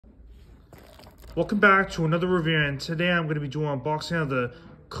Welcome back to another review, and today I'm going to be doing an unboxing of the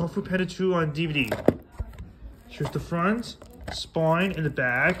Kung Fu Panda 2 on DVD. Here's the front, spine, and the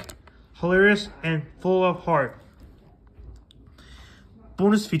back. Hilarious and full of heart.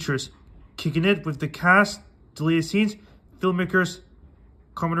 Bonus features: kicking it with the cast, deleted scenes, filmmakers,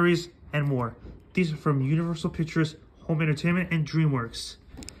 commentaries, and more. These are from Universal Pictures Home Entertainment and DreamWorks.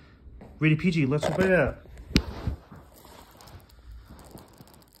 Rated PG. Let's open it up.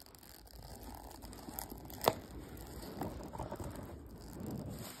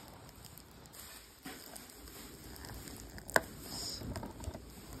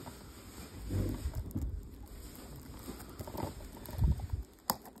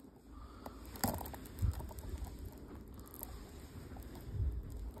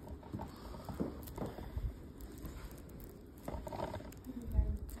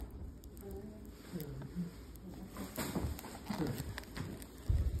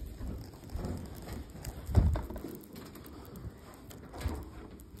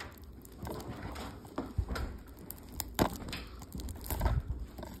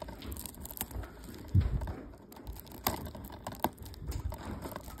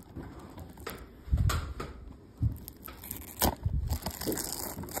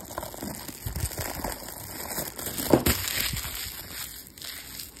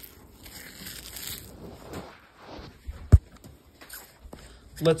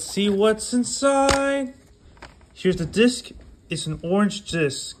 Let's see what's inside. Here's the disc. It's an orange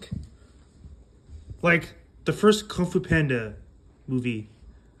disc, like the first Kung Fu Panda movie.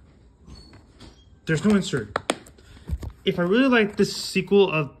 There's no insert. If I really like this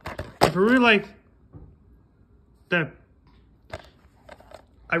sequel of, if I really like that,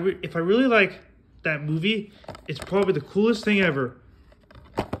 if I really like that movie, it's probably the coolest thing ever.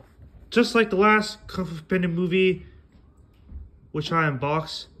 Just like the last Kung Fu Panda movie, which I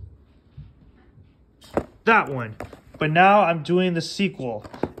unboxed, that one. But now I'm doing the sequel.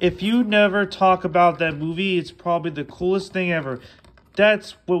 If you never talk about that movie, it's probably the coolest thing ever.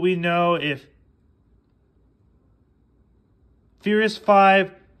 That's what we know if Furious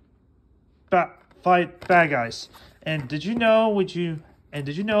 5 fight bad guys. And did you know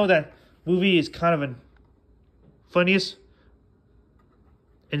that movie is kind of an funniest?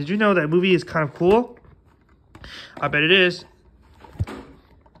 And did you know that movie is kind of cool? I bet it is.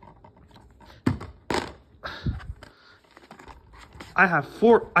 I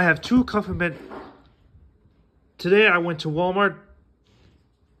have two Kung Fu Panda. Today I went to Walmart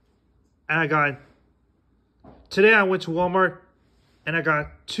and I got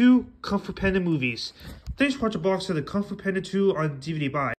two Kung Fu Panda movies. Thanks for watching a box of the Kung Fu Panda 2 on DVD. Bye.